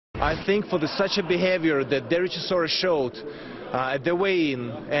I think for such a behavior that Dereck Chisora showed at the weigh-in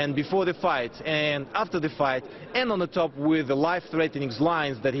and before the fight and after the fight, and on the top with the life-threatening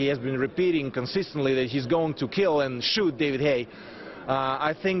lines that he has been repeating consistently, that he's going to kill and shoot David Haye,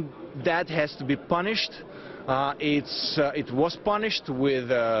 I think that has to be punished. It was punished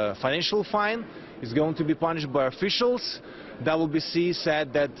with a financial fine. It's going to be punished by officials. WBC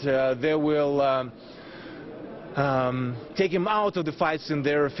said that they will take him out of the fights in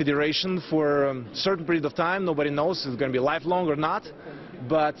their federation for a certain period of time. Nobody knows if it's going to be lifelong or not,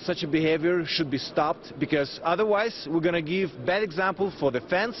 but such a behavior should be stopped, because otherwise we're going to give bad example for the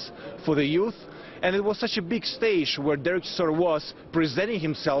fans, for the youth. And it was such a big stage where Dereck Chisora was presenting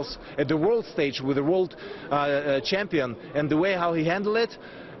himself at the world stage with the world champion, and the way how he handled it,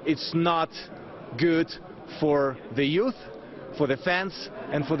 it's not good for the youth, for the fans,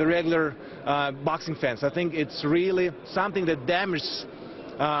 and for the regular boxing fans. I think it's really something that damages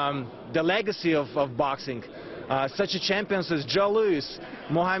the legacy of boxing. Such a champions as Joe Louis,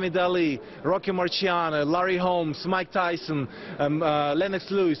 Muhammad Ali, Rocky Marciano, Larry Holmes, Mike Tyson,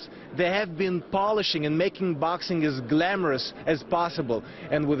 Lennox Lewis, they have been polishing and making boxing as glamorous as possible.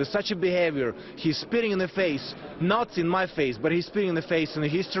 And with such a behavior, he's spitting in the face, not in my face, but he's spitting in the face in the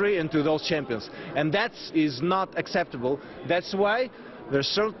history and to those champions. And that is not acceptable. That's why there are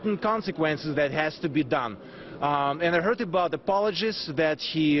certain consequences that has to be done. And I heard about apologies that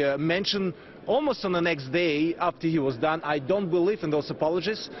he mentioned almost on the next day after he was done. I don't believe in those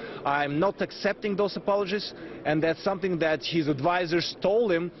apologies. I'm not accepting those apologies, and that's something that his advisors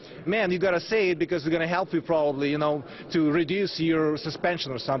told him, man, you gotta say it because we're gonna help you probably, you know, to reduce your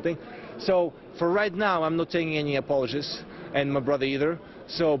suspension or something. So for right now, I'm not taking any apologies, and my brother either.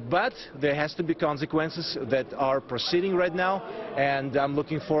 So, but there has to be consequences that are proceeding right now, and I'm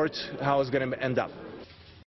looking forward to how it's gonna end up.